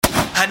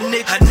A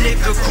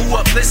nigga grew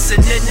up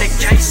listening to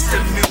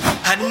gangsta music.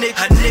 A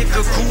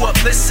nigga grew up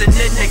listening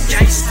to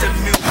gangsta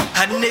music.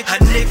 A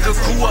nigga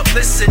grew up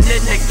listening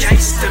to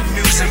gangsta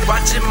music.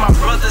 Watching my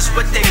brothers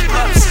with they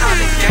pups, how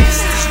the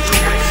gangsters do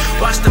it.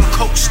 Watch them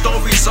coke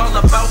stories all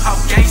about how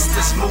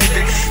gangsters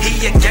moving.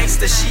 He a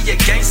gangster, she a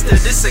gangster,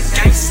 this a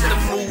gangster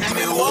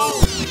movement.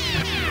 Whoa.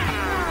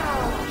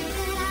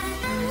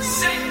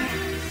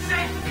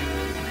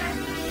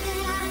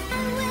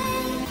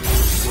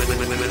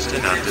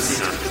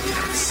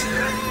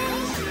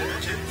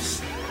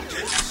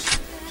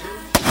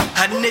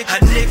 A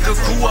nigga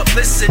grew up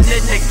listening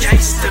to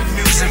gangsta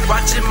music.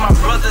 Watching my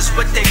brothers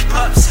with they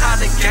pups, how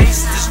the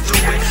gangsters do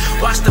it.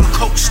 Watch them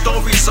coke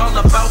stories all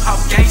about how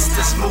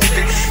gangsters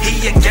moving.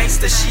 He a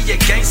gangster, she a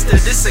gangster,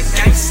 this a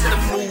gangster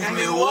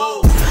movement.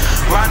 Whoa.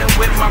 Riding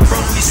with my bro,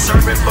 we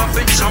serving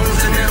bumpin'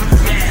 Jones in him.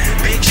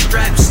 Big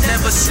straps,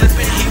 never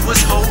slipping, he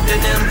was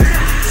holding them.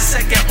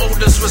 Second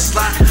oldest was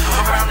like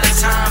around the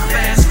time.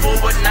 Fast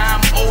forward, now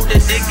I'm older,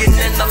 digging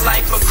in the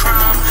life of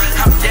crime.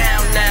 I'm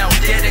down now,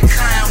 dead a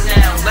clown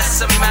now.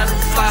 Less a metal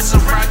flies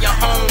around your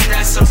home,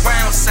 that's a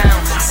round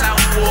sound.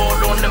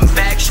 Southward on them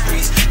back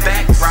streets,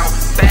 back route,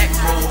 back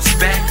roads,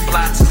 back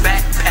blocks,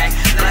 backpack,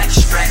 black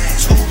strap,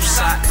 tube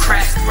sock,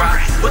 crack rock.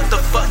 What the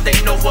fuck they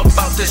know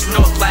about this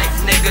North life,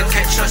 nigga?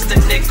 Can't trust a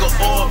nigga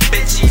or a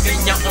bitch, even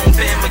your own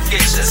band will get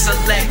you.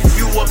 Select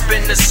you up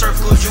in the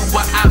circle, you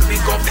what I be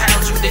gon'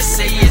 pound you. They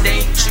say it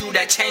ain't you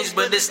that changed,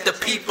 but it's the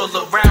people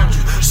around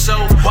you. So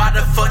why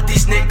the fuck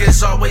these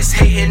niggas always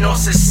hating on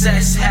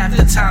success? Half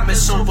the time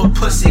it's over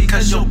pussy,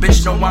 cause your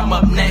bitch know I'm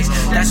up next.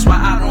 That's why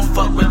I don't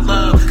fuck with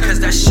love, cause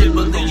that shit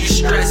will leave you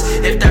stressed.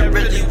 If that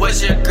really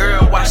was your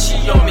girl, why she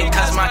on me?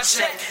 Cause my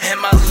check and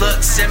my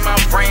looks and my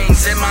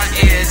rings and my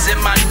ears and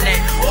my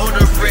neck, or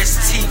the wrist,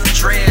 teeth,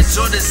 dreads,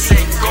 or the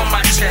zinc on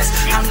my chest.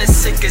 I'm the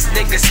sickest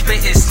nigga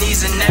spitting,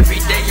 sneezing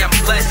every day. I'm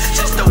blessed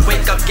just to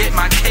wake up, get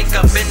my cake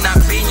up, and not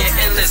be in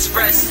endless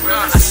rest.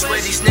 I swear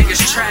these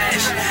niggas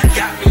trash,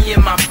 got me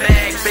in my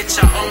bag.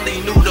 Bitch, I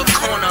only knew the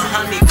corner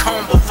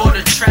honeycomb before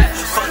the trap.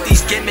 Fuck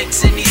these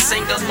gimmicks and these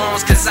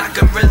sing-alongs, cause I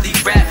can really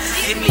rap.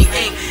 Give me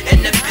ink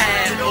and the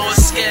pad or